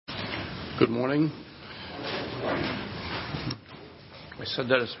Good morning. I said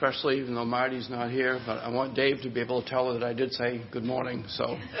that especially even though Marty's not here, but I want Dave to be able to tell her that I did say good morning.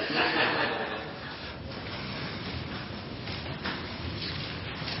 So,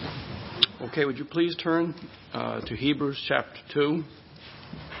 okay, would you please turn to Hebrews chapter 2.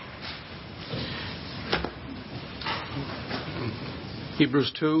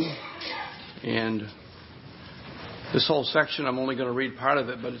 Hebrews 2, and this whole section, I'm only going to read part of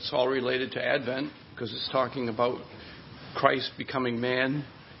it, but it's all related to Advent because it's talking about Christ becoming man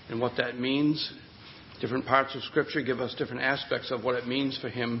and what that means. Different parts of Scripture give us different aspects of what it means for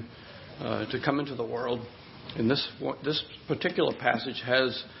him to come into the world. And this particular passage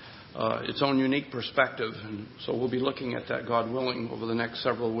has its own unique perspective, and so we'll be looking at that, God willing, over the next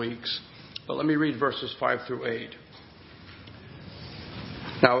several weeks. But let me read verses 5 through 8.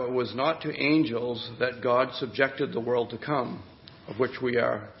 Now it was not to angels that God subjected the world to come, of which we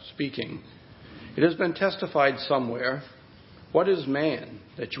are speaking. It has been testified somewhere, what is man,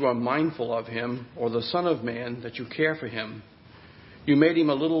 that you are mindful of him, or the Son of Man, that you care for him? You made him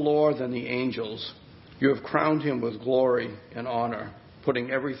a little lower than the angels. You have crowned him with glory and honor,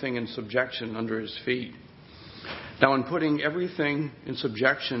 putting everything in subjection under his feet. Now in putting everything in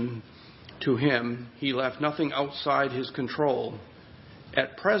subjection to him, he left nothing outside his control.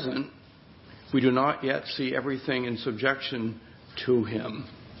 At present, we do not yet see everything in subjection to him.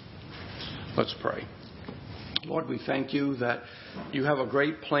 Let's pray. Lord, we thank you that you have a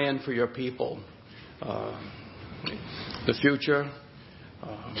great plan for your people. The future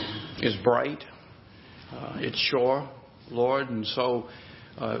is bright. It's sure, Lord, and so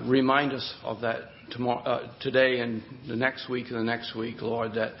remind us of that today and the next week,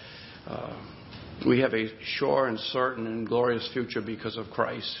 Lord, that we have a sure and certain and glorious future because of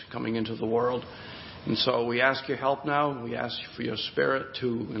Christ coming into the world. And so we ask your help now. We ask for your Spirit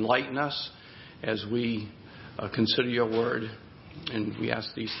to enlighten us as we consider your word. And we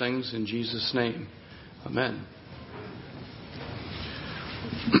ask these things in Jesus' name. Amen.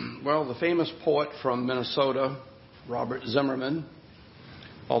 Well, the famous poet from Minnesota, Robert Zimmerman,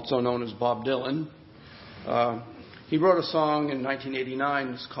 also known as Bob Dylan, he wrote a song in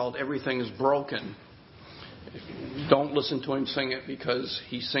 1989. It's called Everything is Broken. Don't listen to him sing it because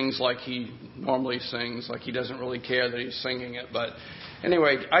he sings like he normally sings, like he doesn't really care that he's singing it. But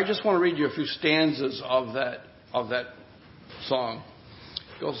anyway, I just want to read you a few stanzas of that song.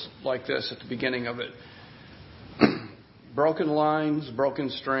 It goes like this at the beginning of it. Broken lines, broken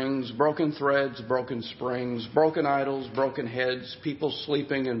strings, broken threads, broken springs, broken idols, broken heads, people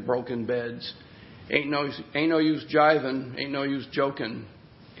sleeping in broken beds. Ain't no use jiving, ain't no use joking.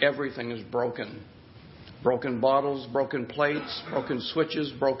 Everything is broken. Broken bottles, broken plates, broken switches,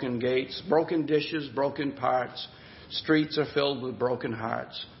 broken gates, broken dishes, broken parts. Streets are filled with broken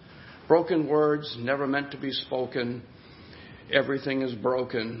hearts. Broken words never meant to be spoken. Everything is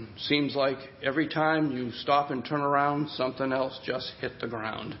broken. Seems like every time you stop and turn around, something else just hit the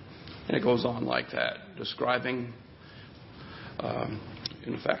ground. And it goes on like that, describing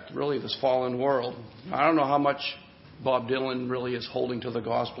in fact, really this fallen world. I don't know how much Bob Dylan really is holding to the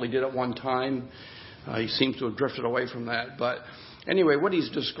gospel. He did at one time. He seems to have drifted away from that. But anyway, what he's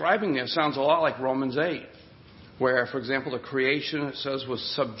describing there sounds a lot like Romans 8, where, for example, the creation, it says, was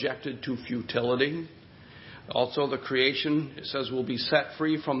subjected to futility. Also, the creation, it says, will be set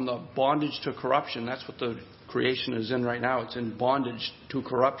free from the bondage to corruption. That's what the creation is in right now. It's in bondage to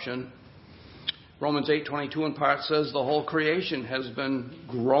corruption. Romans 8:22 in part says the whole creation has been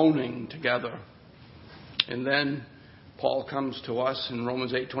groaning together. And then Paul comes to us in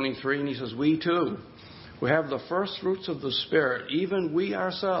Romans 8:23 and he says, we too, who have the first fruits of the Spirit, even we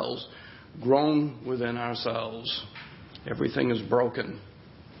ourselves, groan within ourselves. Everything is broken.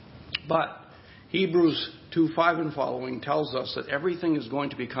 But Hebrews 2:5 and following tells us that everything is going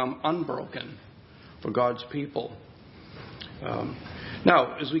to become unbroken for God's people.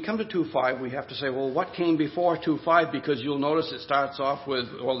 Now, as we come to 2:5, we have to say, well, what came before 2:5? Because you'll notice it starts off with,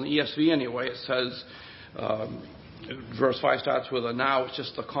 well, in the ESV anyway, it says, verse 5 starts with a now. It's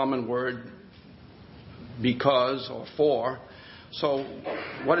just the common word because or for. So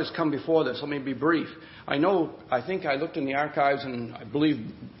what has come before this? Let me be brief. I think I looked in the archives, and I believe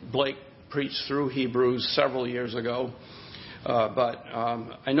Blake preached through Hebrews several years ago. But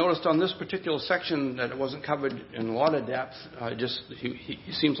I noticed on this particular section that it wasn't covered in a lot of depth. He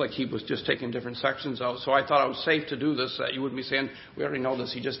seems like he was just taking different sections out. So I thought it was safe to do this, that you wouldn't be saying, we already know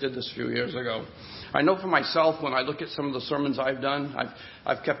this, he just did this a few years ago. I know for myself, when I look at some of the sermons I've done,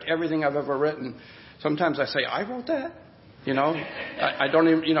 I've kept everything I've ever written. Sometimes I say, I wrote that? I don't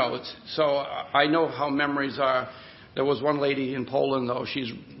even, so I know how memories are. There was one lady in Poland, though.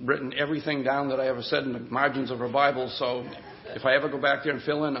 She's written everything down that I ever said in the margins of her Bible. So if I ever go back there and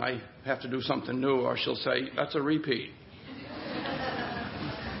fill in, I have to do something new, or she'll say, that's a repeat.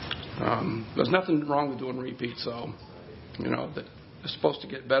 There's nothing wrong with doing repeats, though. They're supposed to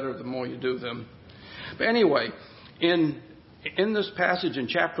get better the more you do them. But anyway, in this passage in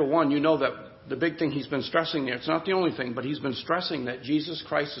chapter 1, you know that the big thing he's been stressing there, it's not the only thing, but he's been stressing that Jesus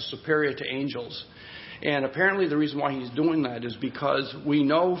Christ is superior to angels. And apparently the reason why he's doing that is because we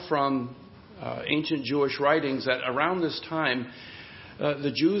know from ancient Jewish writings that around this time,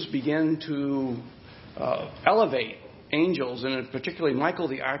 the Jews began to elevate angels, and particularly Michael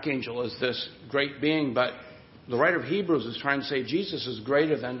the archangel as this great being. But the writer of Hebrews is trying to say Jesus is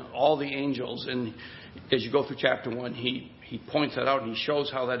greater than all the angels. And as you go through chapter 1, he points that out and he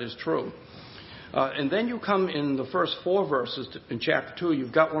shows how that is true. And then you come in the first 4 verses in chapter 2,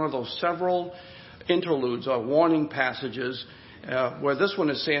 you've got one of those several interludes or warning passages where this one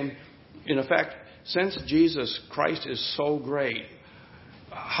is saying, in effect, since Jesus Christ is so great,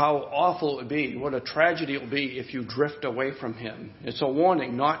 how awful it would be, what a tragedy it will be if you drift away from him. It's a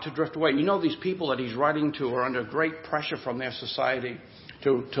warning not to drift away. These people that he's writing to are under great pressure from their society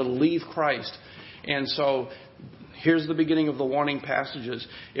to leave Christ. And so here's the beginning of the warning passages.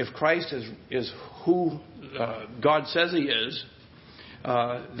 If Christ is who God says he is,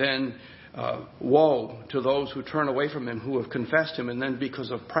 then woe to those who turn away from him, who have confessed him, and then because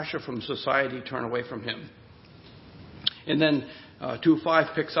of pressure from society turn away from him. And then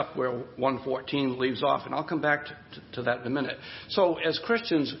 2:5 picks up where 1:14 leaves off, and I'll come back to that in a minute. So as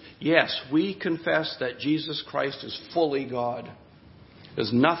Christians, yes, we confess that Jesus Christ is fully God.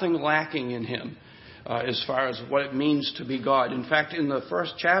 There's nothing lacking in him as far as what it means to be God. In fact, in the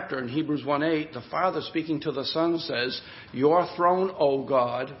first chapter, in Hebrews 1:8, the Father speaking to the Son says, your throne, O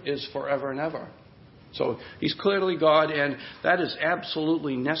God, is forever and ever. So he's clearly God, and that is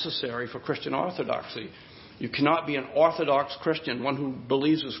absolutely necessary for Christian orthodoxy. You cannot be an orthodox Christian, one who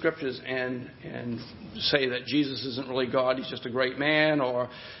believes the Scriptures, and say that Jesus isn't really God, he's just a great man, or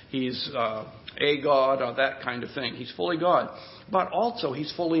he's a God, or that kind of thing. He's fully God. But also,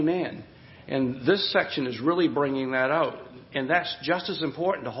 he's fully man. And this section is really bringing that out. And that's just as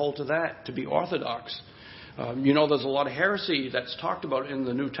important to hold to that, to be orthodox. There's a lot of heresy that's talked about in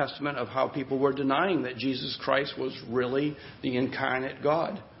the New Testament of how people were denying that Jesus Christ was really the incarnate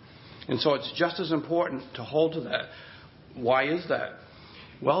God. And so it's just as important to hold to that. Why is that?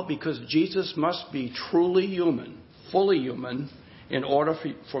 Well, because Jesus must be truly human, fully human, in order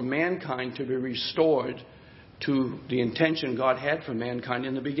for mankind to be restored to the intention God had for mankind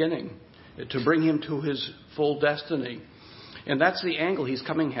in the beginning, to bring him to his full destiny. And that's the angle he's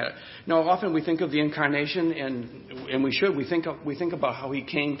coming at. Now, often we think of the incarnation, and we should. We think about how he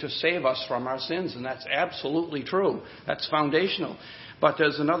came to save us from our sins, and that's absolutely true. That's foundational. But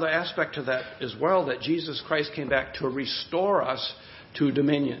there's another aspect to that as well, that Jesus Christ came back to restore us to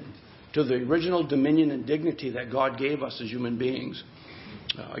dominion, to the original dominion and dignity that God gave us as human beings.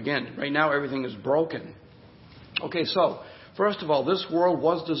 Again, right now everything is broken. Okay, so first of all, this world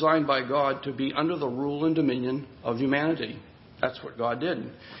was designed by God to be under the rule and dominion of humanity. That's what God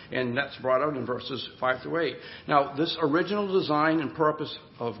did. And that's brought out in verses 5 through 8. Now, this original design and purpose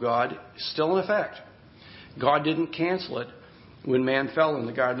of God is still in effect. God didn't cancel it when man fell in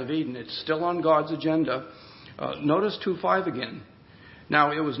the Garden of Eden. It's still on God's agenda. Notice 2:5 again.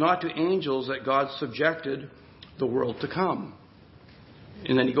 Now, it was not to angels that God subjected the world to come.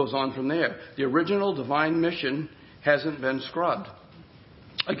 And then he goes on from there. The original divine mission hasn't been scrubbed.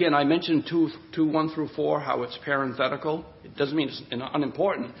 Again, I mentioned 2:1 through 4, how it's parenthetical. It doesn't mean it's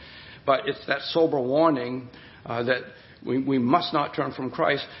unimportant, but it's that sober warning that we must not turn from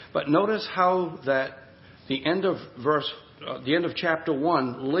Christ. But notice how that the end of chapter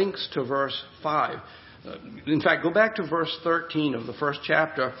 1 links to verse 5. In fact, go back to verse 13 of the first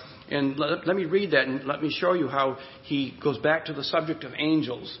chapter, and let me read that, and let me show you how he goes back to the subject of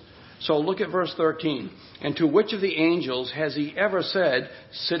angels. So look at verse 13. And to which of the angels has he ever said,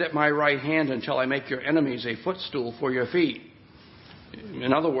 sit at my right hand until I make your enemies a footstool for your feet?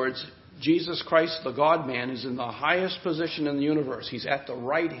 In other words, Jesus Christ, the God-man, is in the highest position in the universe. He's at the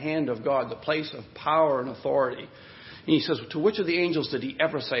right hand of God, the place of power and authority. And he says, to which of the angels did he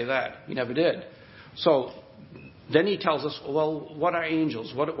ever say that? He never did. So then he tells us, well, what are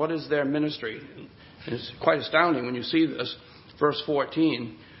angels? What is their ministry? And it's quite astounding when you see this. Verse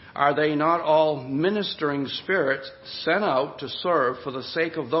 14, are they not all ministering spirits sent out to serve for the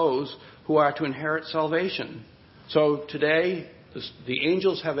sake of those who are to inherit salvation? So today, the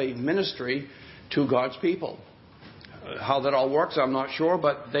angels have a ministry to God's people. How that all works, I'm not sure,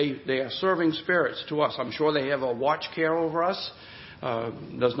 but they are serving spirits to us. I'm sure they have a watch care over us.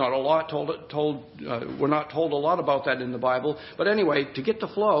 There's not a lot we're not told a lot about that in the Bible. But anyway, to get the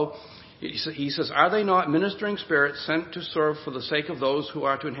flow, he says, are they not ministering spirits sent to serve for the sake of those who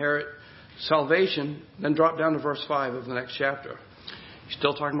are to inherit salvation? Then drop down to verse 5 of the next chapter. He's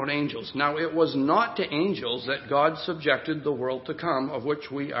still talking about angels. Now, it was not to angels that God subjected the world to come, of which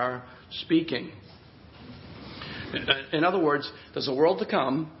we are speaking. In other words, there's a world to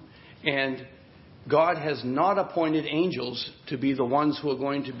come, and God has not appointed angels to be the ones who are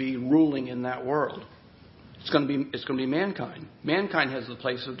going to be ruling in that world. It's going to be mankind. Mankind has the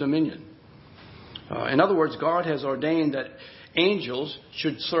place of dominion. In other words, God has ordained that angels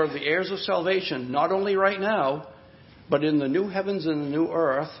should serve the heirs of salvation, not only right now, but in the new heavens and the new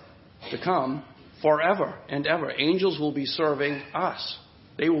earth to come forever and ever. Angels will be serving us.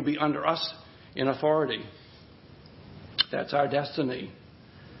 They will be under us in authority. That's our destiny,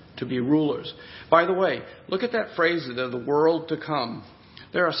 to be rulers. By the way, look at that phrase there, the world to come.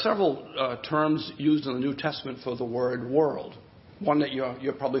 There are several terms used in the New Testament for the word world. One that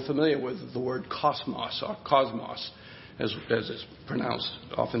you're probably familiar with, the word cosmos, or cosmos, as it's pronounced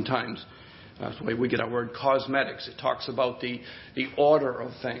oftentimes. That's the way we get our word cosmetics. It talks about the order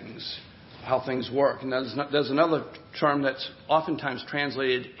of things, how things work. And there's another term that's oftentimes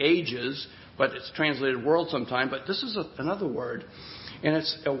translated ages, but it's translated world sometimes. But this is another word, and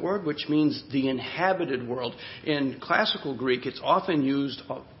it's a word which means the inhabited world. In classical Greek, it's often used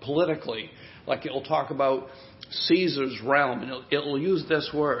politically. Like it'll talk about Caesar's realm, and it'll use this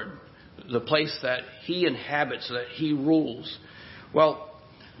word, the place that he inhabits, that he rules. Well,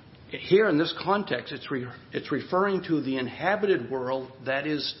 here in this context, it's referring to the inhabited world that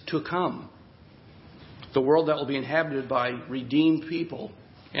is to come. The world that will be inhabited by redeemed people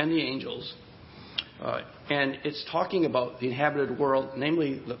and the angels. And it's talking about the inhabited world,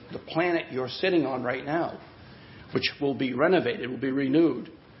 namely the planet you're sitting on right now, which will be renovated, will be renewed.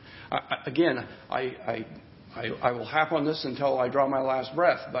 I will harp on this until I draw my last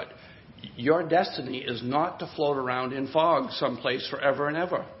breath, but your destiny is not to float around in fog someplace forever and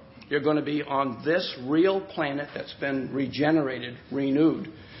ever. You're going to be on this real planet that's been regenerated,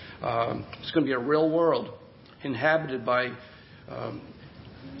 renewed. It's going to be a real world inhabited by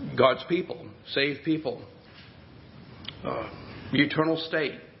God's people, saved people. The eternal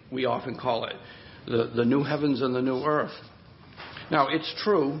state, we often call it. The new heavens and the new earth. Now, it's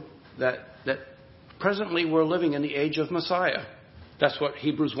true that presently we're living in the age of Messiah. That's what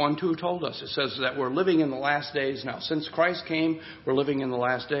Hebrews 1:2 told us. It says that we're living in the last days now. Since Christ came, we're living in the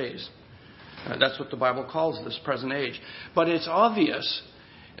last days. That's what the Bible calls this present age. But it's obvious,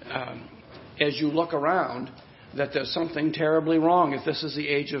 as you look around, that there's something terribly wrong if this is the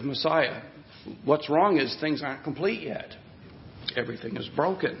age of Messiah. What's wrong is things aren't complete yet. Everything is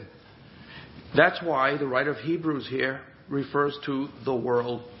broken. That's why the writer of Hebrews here refers to the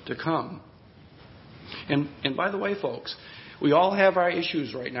world to come. And by the way, folks, we all have our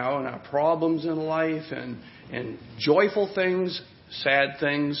issues right now and our problems in life and joyful things, sad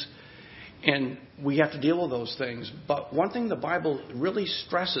things, and we have to deal with those things. But one thing the Bible really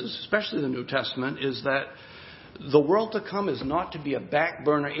stresses, especially the New Testament, is that the world to come is not to be a back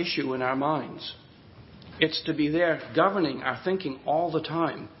burner issue in our minds. It's to be there governing our thinking all the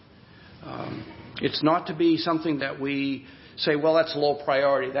time. It's not to be something that we say, well, that's low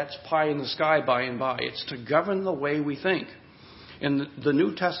priority. That's pie in the sky by and by. It's to govern the way we think. In the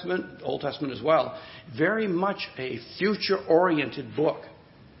New Testament, Old Testament as well, very much a future-oriented book.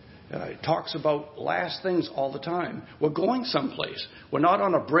 It talks about last things all the time. We're going someplace. We're not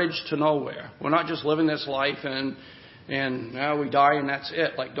on a bridge to nowhere. We're not just living this life and now we die and that's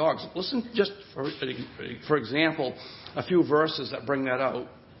it, like dogs. Listen just, for example, a few verses that bring that out.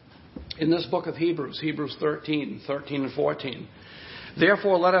 In this book of Hebrews, Hebrews 13 and 14.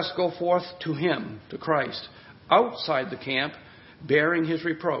 Therefore, let us go forth to him, to Christ, outside the camp, bearing his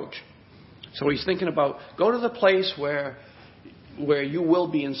reproach. So he's thinking about, go to the place where you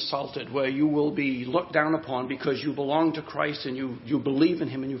will be insulted, where you will be looked down upon because you belong to Christ and you believe in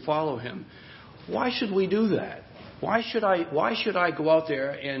him and you follow him. Why should we do that? Why should I go out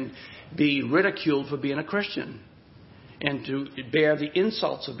there and be ridiculed for being a Christian and to bear the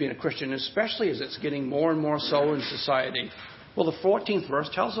insults of being a Christian, especially as it's getting more and more so in society? Well, the 14th verse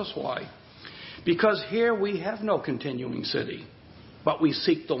tells us why. Because here we have no continuing city, but we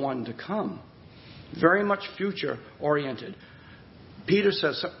seek the one to come. Very much future-oriented. Peter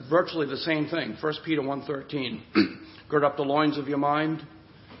says virtually the same thing. 1 Peter 1:13. Gird up the loins of your mind,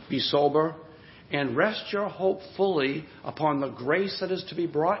 be sober, and rest your hope fully upon the grace that is to be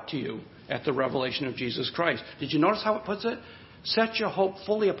brought to you at the revelation of Jesus Christ. Did you notice how it puts it? Set your hope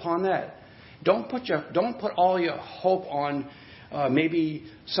fully upon that. Don't put all your hope on maybe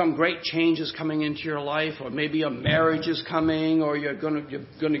some great changes coming into your life, or maybe a marriage is coming, or you're going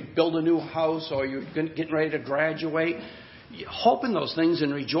to build a new house, or you're getting ready to graduate. Hope in those things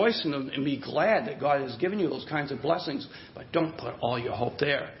and rejoice in them and be glad that God has given you those kinds of blessings. But don't put all your hope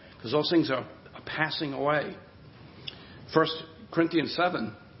there, because those things are passing away. 1 Corinthians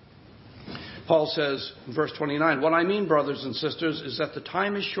 7, Paul says in verse 29, "What I mean, brothers and sisters, is that the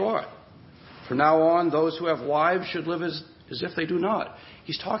time is short. From now on, those who have wives should live as if they do not."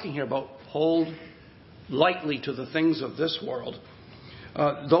 He's talking here about hold lightly to the things of this world.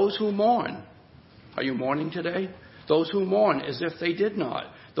 Those who mourn. Are you mourning today? Those who mourn as if they did not.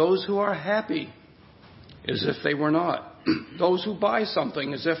 Those who are happy as if they were not. Those who buy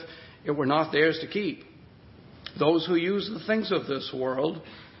something as if it were not theirs to keep. Those who use the things of this world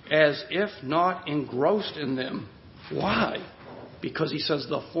as if not engrossed in them. Why? Because he says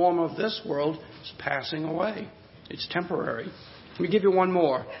the form of this world is passing away. It's temporary. Let me give you one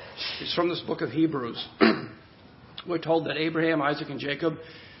more. It's from this book of Hebrews. We're told that Abraham, Isaac, and Jacob,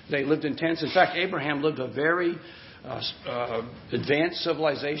 they lived in tents. In fact, Abraham lived a very advanced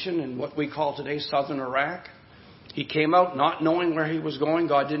civilization in what we call today southern Iraq. He came out not knowing where he was going.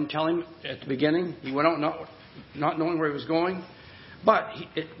 God didn't tell him at the beginning. He went out not knowing where he was going. But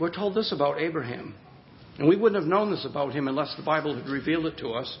we're told this about Abraham. And we wouldn't have known this about him unless the Bible had revealed it to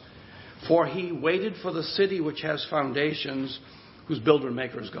us. For he waited for the city which has foundations, whose builder and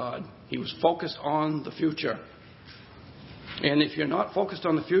maker is God. He was focused on the future. And if you're not focused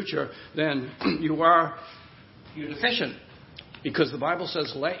on the future, then you're deficient. Because the Bible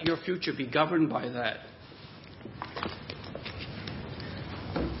says, let your future be governed by that.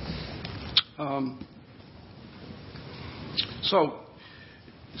 So,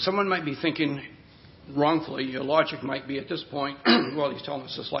 someone might be thinking wrongfully, your logic might be at this point, well, he's telling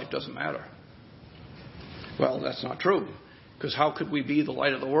us this life doesn't matter. Well, that's not true. Because how could we be the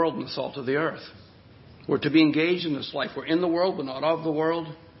light of the world and the salt of the earth? We're to be engaged in this life. We're in the world, but not of the world.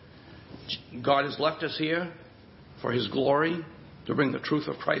 God has left us here for his glory, to bring the truth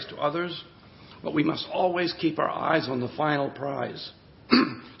of Christ to others. But we must always keep our eyes on the final prize.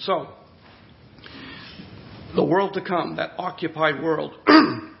 So, the world to come, that occupied world.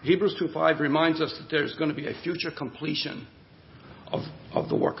 Hebrews 2:5 reminds us that there's going to be a future completion of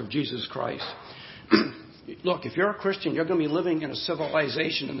the work of Jesus Christ. Look, if you're a Christian, you're going to be living in a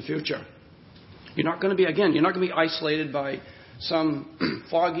civilization in the future. You're not going to be isolated by some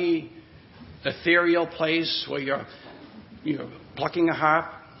foggy, ethereal place where you're plucking a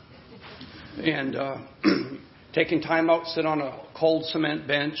harp and taking time out, sit on a cold cement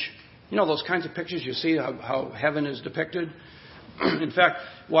bench. You know, those kinds of pictures you see how heaven is depicted. In fact,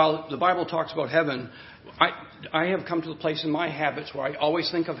 while the Bible talks about heaven, I have come to the place in my habits where I always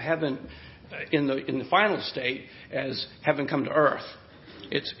think of heaven in the final state as heaven come to earth.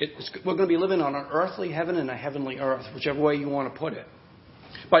 We're going to be living on an earthly heaven and a heavenly earth, whichever way you want to put it.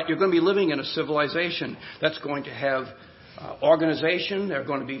 But you're going to be living in a civilization that's going to have organization. There are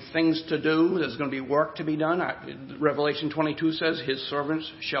going to be things to do. There's going to be work to be done. Revelation 22 says his servants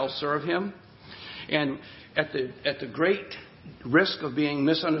shall serve him. And at the great risk of being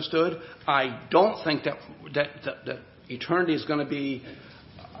misunderstood, I don't think that eternity is going to be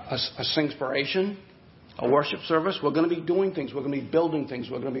a singspiration, a worship service. We're going to be doing things. We're going to be building things.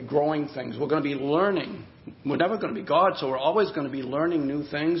 We're going to be growing things. We're going to be learning. We're never going to be God, so we're always going to be learning new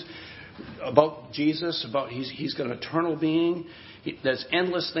things about Jesus, about he's an eternal being. There's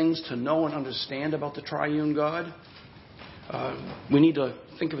endless things to know and understand about the triune God. We need to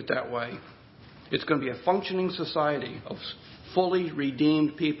think of it that way. It's going to be a functioning society of fully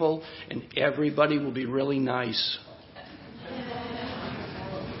redeemed people, and everybody will be really nice.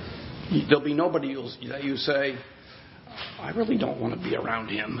 There'll be nobody that you say, I really don't want to be around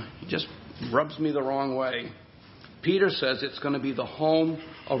him. He just rubs me the wrong way. Peter says it's going to be the home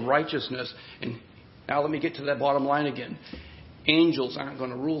of righteousness. And now let me get to that bottom line again. Angels aren't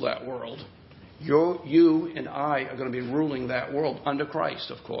going to rule that world. You and I are going to be ruling that world under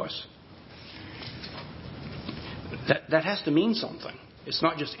Christ, of course. That has to mean something. It's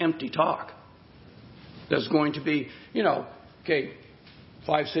not just empty talk. There's going to be,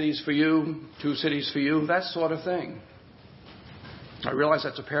 5 cities for you, 2 cities for you, that sort of thing. I realize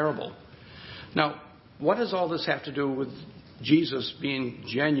that's a parable. Now, what does all this have to do with Jesus being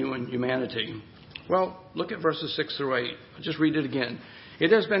genuine humanity? Well, look at verses 6 through 8. I'll just read it again.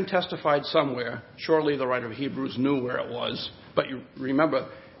 It has been testified somewhere. Surely the writer of Hebrews knew where it was. But you remember,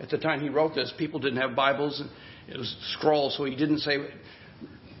 at the time he wrote this, people didn't have Bibles. It was scrolls, so he didn't say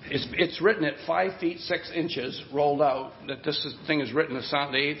It's written at 5 feet 6 inches rolled out that thing is written, the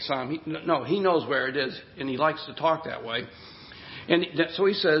 8th Psalm. He knows where it is, and he likes to talk that way. And so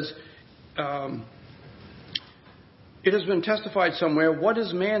he says, it has been testified somewhere, what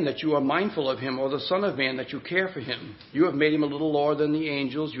is man that you are mindful of him, or the son of man that you care for him? You have made him a little lower than the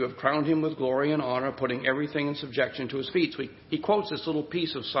angels. You have crowned him with glory and honor, putting everything in subjection to his feet. So he quotes this little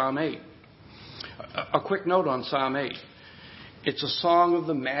piece of Psalm 8. A quick note on Psalm 8. It's a song of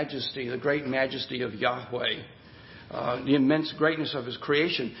the majesty, the great majesty of Yahweh, the immense greatness of his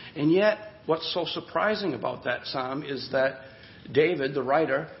creation. And yet, what's so surprising about that psalm is that David, the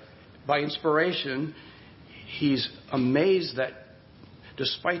writer, by inspiration, he's amazed that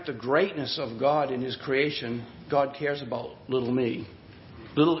despite the greatness of God in his creation, God cares about little me,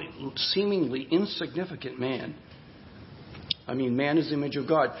 little seemingly insignificant man. I mean, man is the image of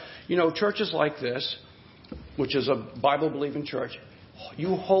God. You know, churches like this, which is a Bible-believing church,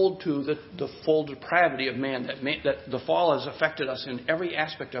 you hold to the full depravity of man, that the fall has affected us in every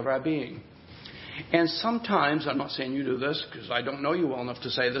aspect of our being. And sometimes, I'm not saying you do this because I don't know you well enough to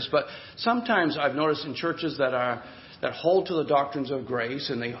say this, but sometimes I've noticed in churches that hold to the doctrines of grace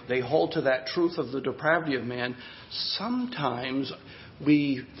and they hold to that truth of the depravity of man, sometimes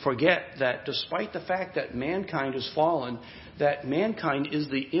we forget that despite the fact that mankind has fallen, that mankind is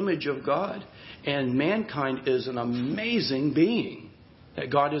the image of God. And mankind is an amazing being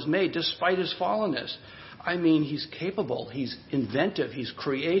that God has made despite his fallenness. I mean, he's capable, he's inventive, he's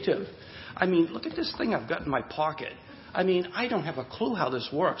creative. I mean, look at this thing I've got in my pocket. I mean, I don't have a clue how this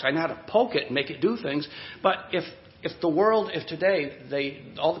works. I know how to poke it and make it do things. But if today,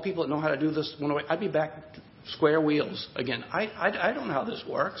 all the people that know how to do this went away, I'd be back to square wheels again. I don't know how this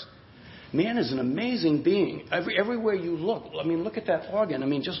works. Man is an amazing being. Everywhere you look, I mean, look at that organ. I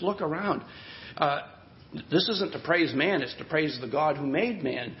mean, just look around. This isn't to praise man, it's to praise the God who made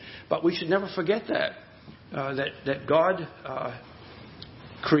man. But we should never forget that God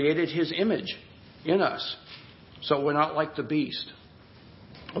created his image in us. So we're not like the beast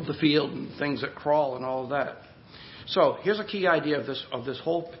of the field and things that crawl and all of that. So here's a key idea of this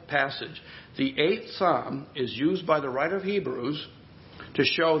whole passage. The 8th Psalm is used by the writer of Hebrews to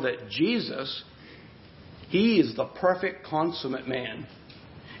show that Jesus, he is the perfect consummate man.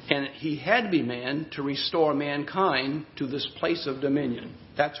 And he had to be man to restore mankind to this place of dominion.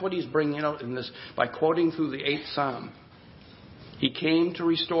 That's what he's bringing out in this by quoting through the 8th Psalm. He came to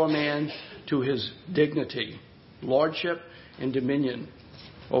restore man to his dignity, lordship, and dominion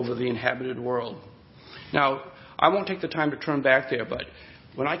over the inhabited world. Now, I won't take the time to turn back there, but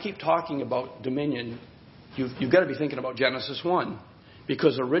when I keep talking about dominion, you've got to be thinking about Genesis 1.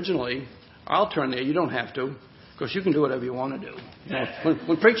 Because originally, I'll turn there, you don't have to. Because you can do whatever you want to do. You know,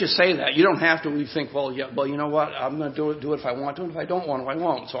 when preachers say that, you don't have to. You think, well, you know what? I'm going to do it if I want to, and if I don't want to, I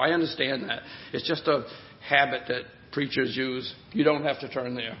won't. So I understand that. It's just a habit that preachers use. You don't have to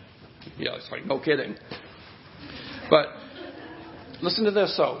turn there. Yeah, it's like, no kidding. But listen to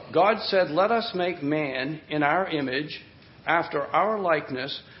this, though. God said, let us make man in our image, after our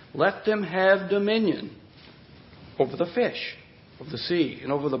likeness. Let them have dominion over the fish of the sea,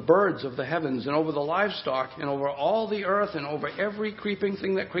 and over the birds of the heavens, and over the livestock, and over all the earth, and over every creeping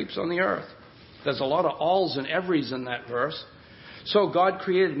thing that creeps on the earth. There's a lot of alls and everys in that verse. So God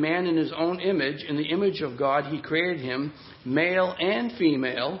created man in his own image. In the image of God, he created him. Male and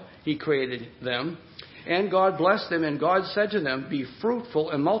female, he created them. And God blessed them, and God said to them, be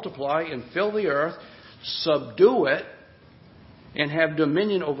fruitful and multiply, and fill the earth, subdue it, and have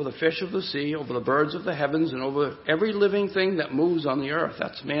dominion over the fish of the sea, over the birds of the heavens, and over every living thing that moves on the earth.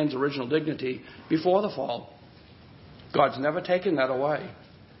 That's man's original dignity before the fall. God's never taken that away.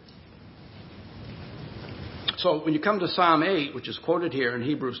 So when you come to Psalm 8, which is quoted here in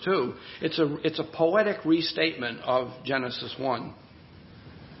Hebrews 2, it's a poetic restatement of Genesis 1.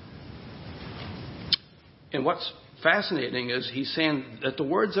 And what's fascinating is he's saying that the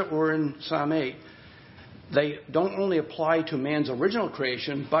words that were in Psalm 8, they don't only apply to man's original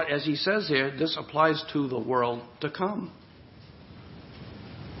creation, but as he says here, this applies to the world to come.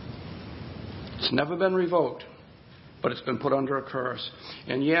 It's never been revoked, but it's been put under a curse.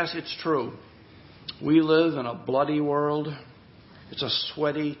 And yes, it's true. We live in a bloody world. It's a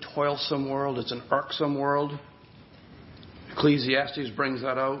sweaty, toilsome world. It's an irksome world. Ecclesiastes brings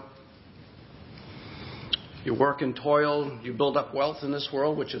that out. You work and toil. You build up wealth in this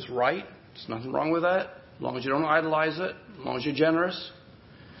world, which is right. There's nothing wrong with that. As long as you don't idolize it, as long as you're generous,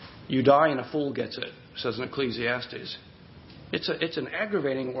 you die and a fool gets it, says in Ecclesiastes. It's an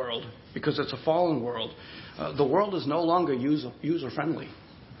aggravating world because it's a fallen world. The world is no longer user-friendly.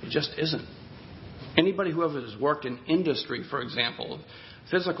 It just isn't. Anybody who ever has worked in industry, for example,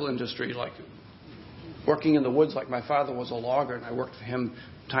 physical industry, like working in the woods, like my father was a logger and I worked for him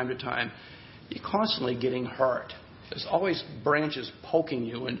time to time, you're constantly getting hurt. There's always branches poking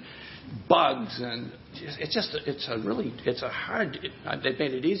you and bugs, and it's a hard. They've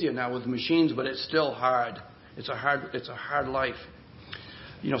made it easier now with machines, but it's still hard. It's a hard life.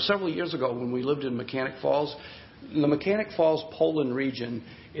 Several years ago when we lived in Mechanic Falls, the Mechanic Falls, Poland region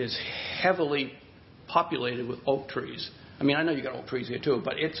is heavily populated with oak trees. I mean, I know you got oak trees here too,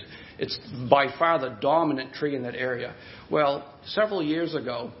 but it's by far the dominant tree in that area. Well, several years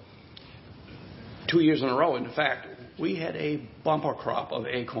ago, 2 years in a row, in fact, we had a bumper crop of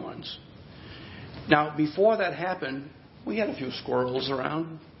acorns. Now, before that happened, we had a few squirrels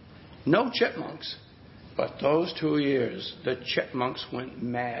around. No chipmunks. But those 2 years, the chipmunks went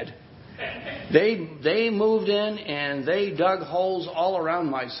mad. They moved in and they dug holes all around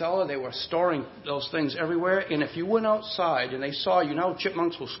my cellar. They were storing those things everywhere. And if you went outside and they saw you,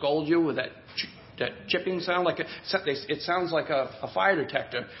 chipmunks will scold you with that chipping sound. It sounds like a fire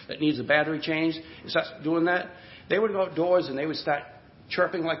detector that needs a battery change. It starts doing that. They would go outdoors and they would start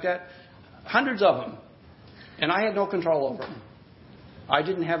chirping like that. Hundreds of them. And I had no control over them. I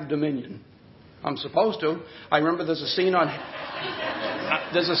didn't have dominion. I'm supposed to. I remember there's a scene on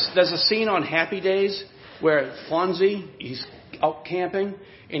Happy Days where Fonzie, he's out camping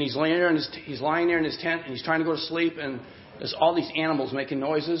and he's lying there in his tent and he's trying to go to sleep, and there's all these animals making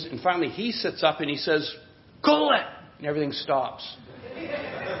noises, and finally he sits up and he says, "Cool it!" and everything stops.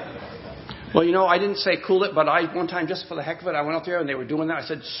 Well, I didn't say cool it, but one time, just for the heck of it, I went out there and they were doing that. I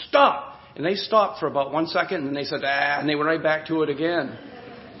said, "Stop!" And they stopped for about 1 second, and then they said, and they went right back to it again.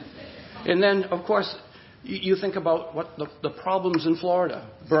 And then, of course, you think about what the problems in Florida.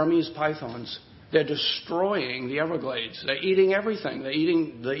 Burmese pythons. They're destroying the Everglades. They're eating everything. They're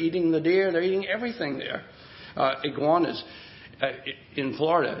eating the deer. They're eating everything there. Iguanas in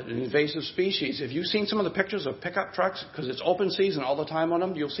Florida, an invasive species. If you've seen some of the pictures of pickup trucks, because it's open season all the time on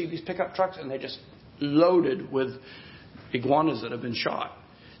them, you'll see these pickup trucks, and they're just loaded with iguanas that have been shot.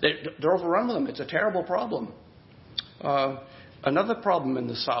 They're overrun with them. It's a terrible problem. Another problem in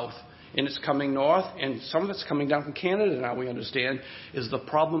the South, and it's coming north, and some of it's coming down from Canada now, we understand, is the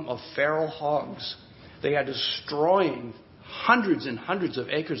problem of feral hogs. They are destroying hundreds and hundreds of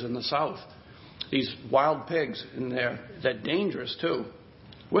acres in the South. These wild pigs in there, they're dangerous too.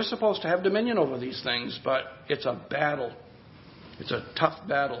 We're supposed to have dominion over these things, but it's a battle. It's a tough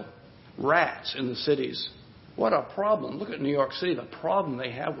battle. Rats in the cities. What a problem. Look at New York City, the problem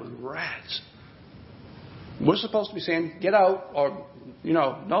they have with rats. We're supposed to be saying, get out, or,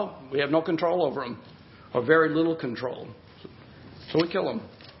 no, we have no control over them, or very little control. So we kill them.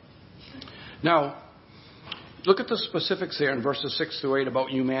 Now, look at the specifics there in verses 6 through 8 about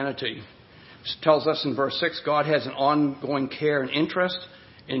humanity. It tells us in verse 6, God has an ongoing care and interest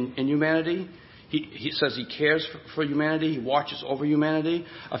in humanity. He says he cares for humanity. He watches over humanity.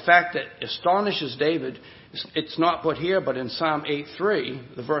 A fact that astonishes David. It's not put here, but in Psalm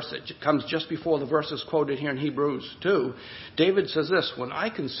 8:3, the verse that comes just before the verses quoted here in Hebrews 2, David says this, "When I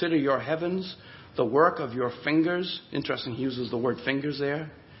consider your heavens, the work of your fingers," interesting, he uses the word fingers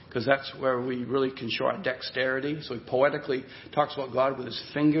there, because that's where we really can show our dexterity. So he poetically talks about God with his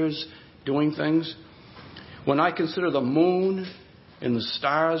fingers doing things. "When I consider the moon and the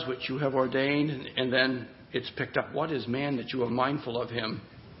stars which you have ordained," and then it's picked up, "What is man that you are mindful of him?"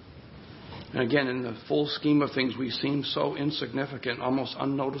 And again, in the full scheme of things, we seem so insignificant, almost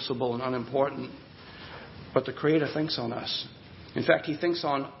unnoticeable and unimportant. But the Creator thinks on us. In fact, he thinks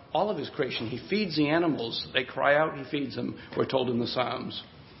on all of his creation. He feeds the animals. They cry out, he feeds them, we're told in the Psalms.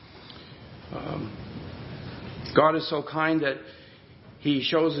 God is so kind that he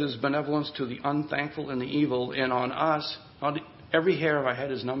shows his benevolence to the unthankful and the evil, and on us, every hair of our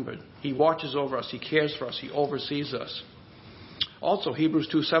head is numbered. He watches over us. He cares for us. He oversees us. Also, Hebrews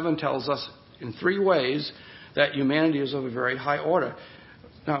 2:7 tells us in 3 ways that humanity is of a very high order.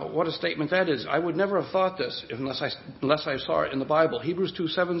 Now, what a statement that is. I would never have thought this unless I saw it in the Bible. Hebrews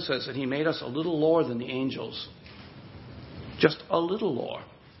 2:7 says that he made us a little lower than the angels. Just a little lower.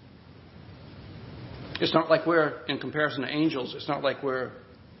 It's not like we're, in comparison to angels, it's not like we're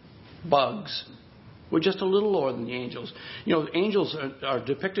bugs. We're just a little lower than the angels. Angels are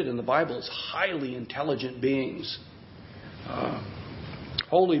depicted in the Bible as highly intelligent beings.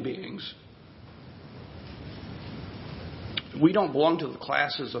 Holy beings. We don't belong to the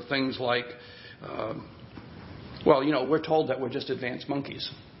classes of things like, we're told that we're just advanced monkeys.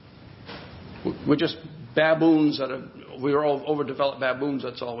 We're just baboons we're all overdeveloped baboons,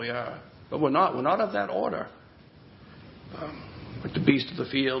 that's all we are. But we're not of that order. like the beasts of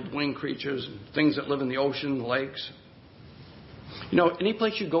the field, winged creatures, things that live in the ocean, lakes. Any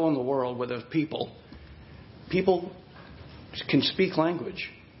place you go in the world where there's people can speak language.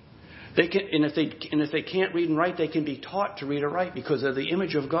 They can, and if they can't read and write, they can be taught to read or write because they're the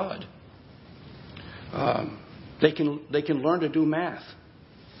image of God. They can learn to do math.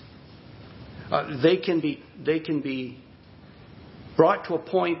 They can be brought to a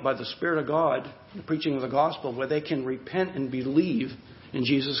point by the Spirit of God, the preaching of the gospel, where they can repent and believe in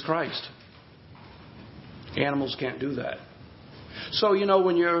Jesus Christ. Animals can't do that. So,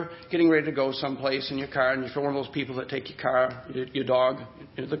 when you're getting ready to go someplace in your car, and you're one of those people that take your dog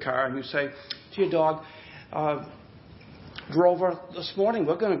into the car, and you say to your dog, Grover, this morning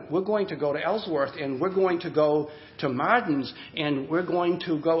we're going to go to Ellsworth, and we're going to go to Marden's, and we're going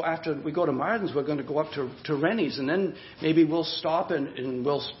to go, after we go to Marden's, we're going to go up to Rennie's, and then maybe we'll stop and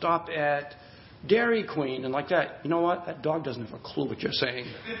we'll stop at Dairy Queen and like that. You know what? That dog doesn't have a clue what you're saying.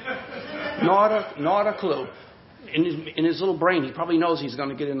 Not a clue. In his little brain, he probably knows he's going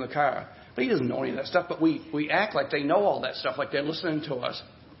to get in the car. But he doesn't know any of that stuff. But we act like they know all that stuff, like they're listening to us.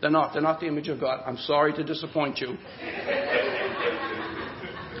 They're not. They're not the image of God. I'm sorry to disappoint you.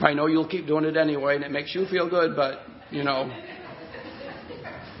 I know you'll keep doing it anyway, and it makes you feel good, but,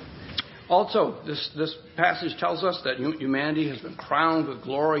 Also, this passage tells us that humanity has been crowned with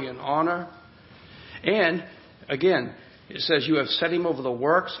glory and honor. And, again, it says, you have set him over the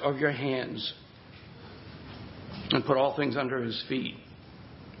works of your hands and put all things under his feet.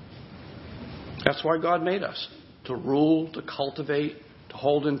 That's why God made us, to rule, to cultivate, to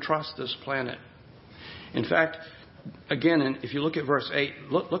hold in trust this planet. In fact, again, if you look at verse 8,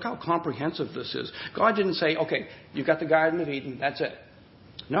 look how comprehensive this is. God didn't say, okay, you've got the Garden of Eden, that's it.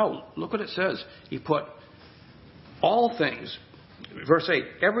 No, look what it says. He put all things, verse 8,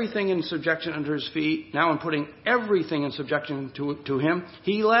 everything in subjection under his feet. Now I'm putting everything in subjection to him.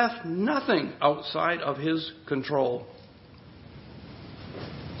 He left nothing outside of his control.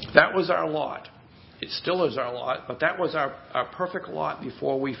 That was our lot. It still is our lot, but that was our perfect lot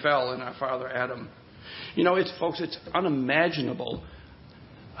before we fell in our father Adam. It's unimaginable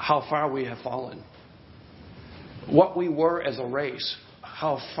how far we have fallen. What we were as a race,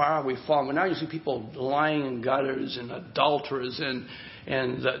 how far we've fallen. Well, now you see people lying in gutters and adulterers and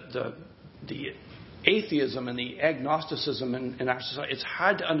the atheism and the agnosticism in our society. It's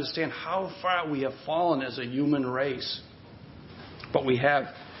hard to understand how far we have fallen as a human race. But we have.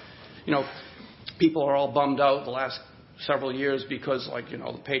 People are all bummed out the last several years because,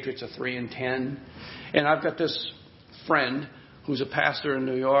 the Patriots are 3-10. And I've got this friend who's a pastor in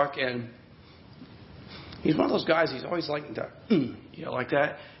New York, and he's one of those guys, he's always like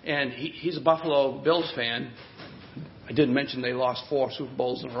that. And he's a Buffalo Bills fan. I didn't mention they lost 4 Super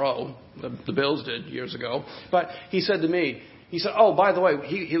Bowls in a row. The Bills did years ago. But he said to me, oh, by the way,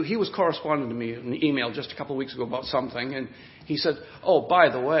 he was corresponding to me in the email just a couple of weeks ago about something. And he said, oh, by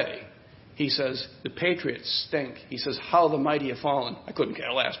the way, he says, the Patriots stink. He says, how the mighty have fallen. I couldn't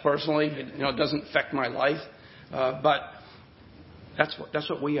care less personally. It doesn't affect my life. But that's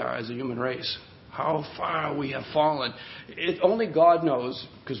what we are as a human race. How far we have fallen. Only God knows,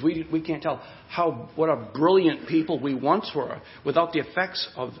 because we can't tell what a brilliant people we once were without the effects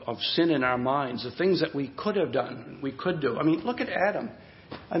of sin in our minds, the things that we could have done, we could do. Look at Adam.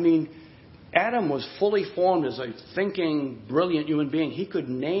 Adam was fully formed as a thinking, brilliant human being. He could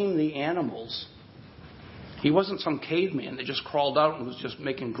name the animals. He wasn't some caveman that just crawled out and was just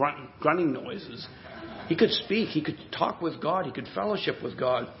making grunting noises. He could speak. He could talk with God. He could fellowship with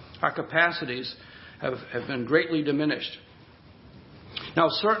God. Our capacities have been greatly diminished. Now,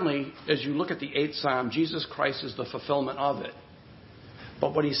 certainly, as you look at the 8th Psalm, Jesus Christ is the fulfillment of it.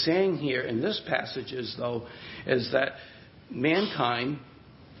 But what he's saying here in this passage is that mankind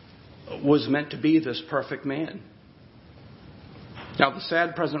was meant to be this perfect man. Now, the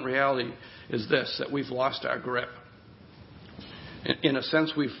sad present reality is this, that we've lost our grip. In a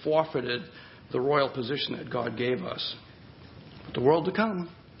sense, we've forfeited the royal position that God gave us. But the world to come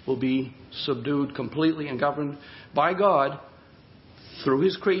will be subdued completely and governed by God through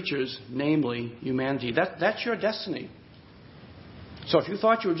his creatures, namely humanity. That's your destiny. So if you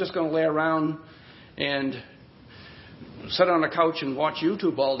thought you were just going to lay around and sit on a couch and watch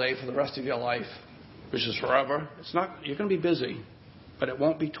YouTube all day for the rest of your life, which is forever, it's not. You're going to be busy, but it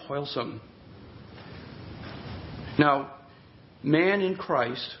won't be toilsome. Now, man in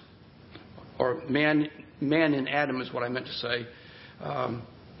Christ, or man in Adam is what I meant to say,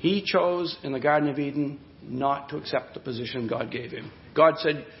 he chose in the Garden of Eden not to accept the position God gave him. God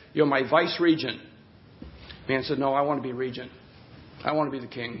said, you're my vice regent. Man said, no, I want to be regent. I want to be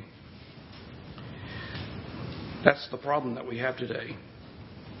the king. That's the problem that we have today.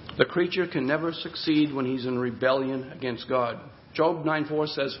 The creature can never succeed when he's in rebellion against God. Job 9:4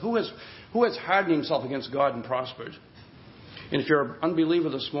 says, who has hardened himself against God and prospered? And if you're an unbeliever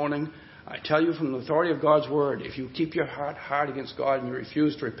this morning, I tell you from the authority of God's word, if you keep your heart hard against God and you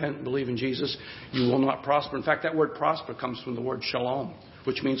refuse to repent and believe in Jesus, you will not prosper. In fact, that word prosper comes from the word shalom,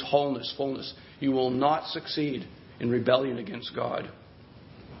 which means wholeness, fullness. You will not succeed in rebellion against God.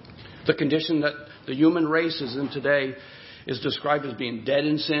 The condition that the human race is in today is described as being dead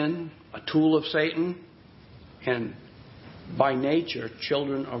in sin, a tool of Satan, and by nature,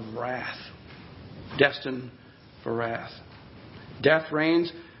 children of wrath, destined for wrath. Death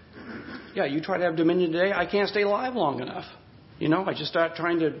reigns. Yeah, you try to have dominion today, I can't stay alive long enough. I just start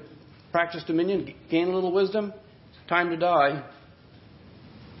trying to practice dominion, gain a little wisdom, time to die.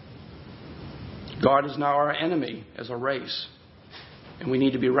 God is now our enemy as a race, and we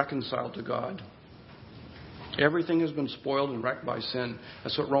need to be reconciled to God. Everything has been spoiled and wrecked by sin.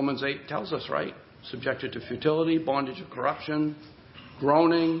 That's what Romans 8 tells us, right? Subjected to futility, bondage of corruption,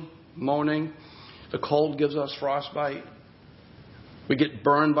 groaning, moaning. The cold gives us frostbite. We get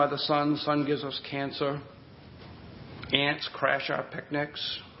burned by the sun. The sun gives us cancer. Ants crash our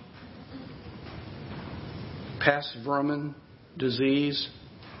picnics. Pests, vermin, disease.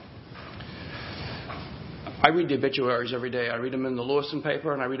 I read the obituaries every day. I read them in the Lewiston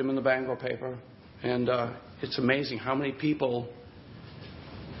paper and I read them in the Bangor paper. And it's amazing how many people,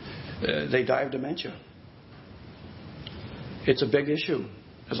 they die of dementia. It's a big issue.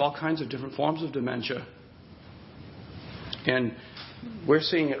 There's all kinds of different forms of dementia. And we're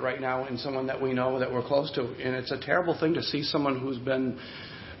seeing it right now in someone that we know, that we're close to. And it's a terrible thing to see someone who's been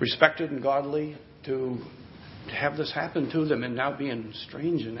respected and godly to have this happen to them and now being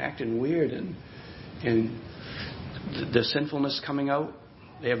strange and acting weird and the sinfulness coming out.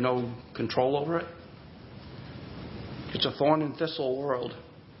 They have no control over it. It's a thorn and thistle world.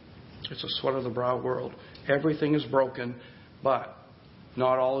 It's a sweat of the brow world. Everything is broken, but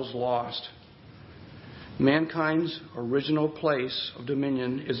not all is lost. Mankind's original place of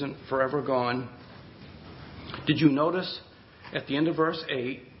dominion isn't forever gone. Did you notice at the end of verse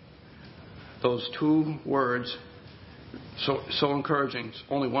 8, those two words, so encouraging. It's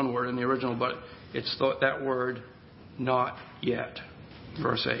only one word in the original, but it's that word, not yet.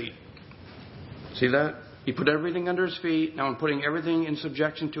 Verse 8. See that? He put everything under his feet. Now in putting everything in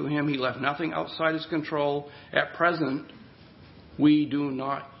subjection to him, he left nothing outside his control. At present, we do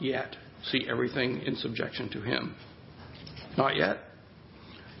not yet see everything in subjection to him. Not yet.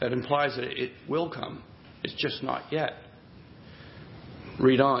 That implies that it will come. It's just not yet.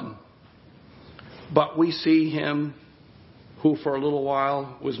 Read on. But we see him who for a little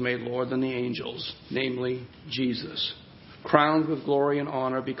while was made Lord than the angels, namely Jesus, crowned with glory and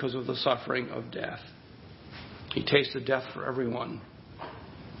honor because of the suffering of death. He tasted death for everyone.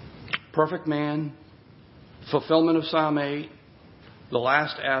 Perfect man, fulfillment of Psalm 8, the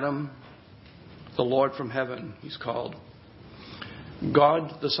last Adam, the Lord from heaven, he's called.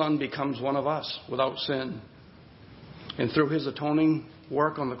 God the Son becomes one of us without sin. And through his atoning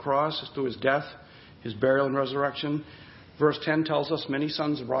work on the cross, through his death, his burial and resurrection, verse 10 tells us many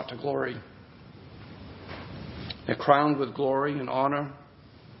sons are brought to glory. They're crowned with glory and honor.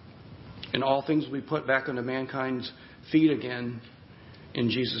 And all things will be put back under mankind's feet again in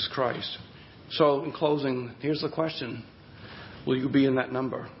Jesus Christ. So, in closing, here's the question. Will you be in that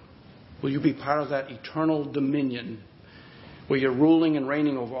number? Will you be part of that eternal dominion where you're ruling and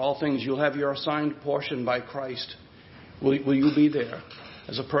reigning over all things? You'll have your assigned portion by Christ. Will you be there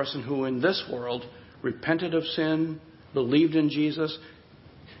as a person who in this world repented of sin, believed in Jesus,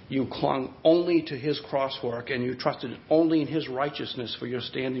 you clung only to his cross work, and you trusted only in his righteousness for your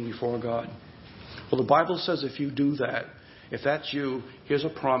standing before God? Well, the Bible says if you do that, if that's you, here's a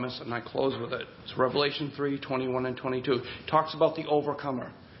promise, and I close with it. It's Revelation 3:21 and 22. It talks about the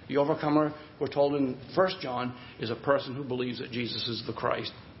overcomer. The overcomer, we're told in 1 John, is a person who believes that Jesus is the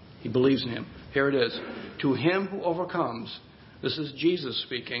Christ. He believes in him. Here it is. To him who overcomes, this is Jesus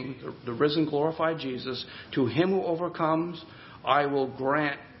speaking, the risen, glorified Jesus. To him who overcomes, I will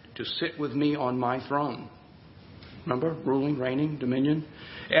grant to sit with me on my throne. Remember? Ruling, reigning, dominion.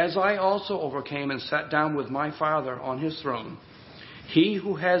 As I also overcame and sat down with my Father on his throne. He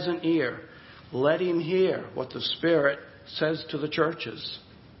who has an ear, let him hear what the Spirit says to the churches.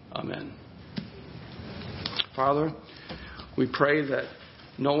 Amen. Father, we pray that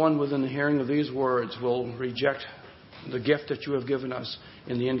no one within the hearing of these words will reject the gift that you have given us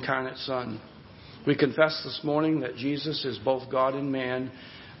in the incarnate Son. We confess this morning that Jesus is both God and man,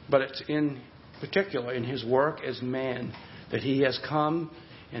 but it's in particular in his work as man that he has come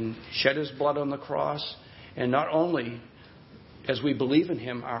and shed his blood on the cross And not only, as we believe in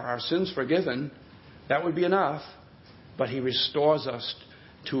him, are our sins forgiven, that would be enough, but he restores us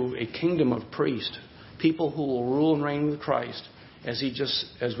to a kingdom of priests, people who will rule and reign with Christ. As we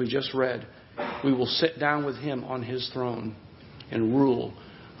just read, we will sit down with him on his throne and rule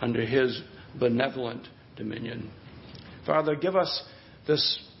under his benevolent dominion. Father, give us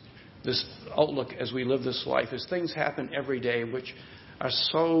this outlook as we live this life, as things happen every day which are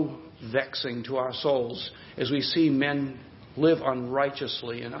so vexing to our souls, as we see men live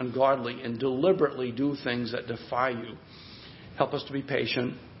unrighteously and ungodly and deliberately do things that defy you. Help us to be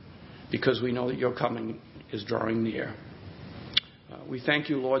patient, because we know that your coming is drawing near. We thank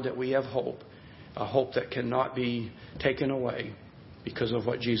you, Lord, that we have hope, a hope that cannot be taken away because of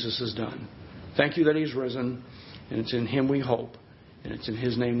what Jesus has done. Thank you that he's risen, and it's in him we hope, and it's in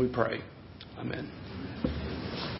his name we pray. Amen.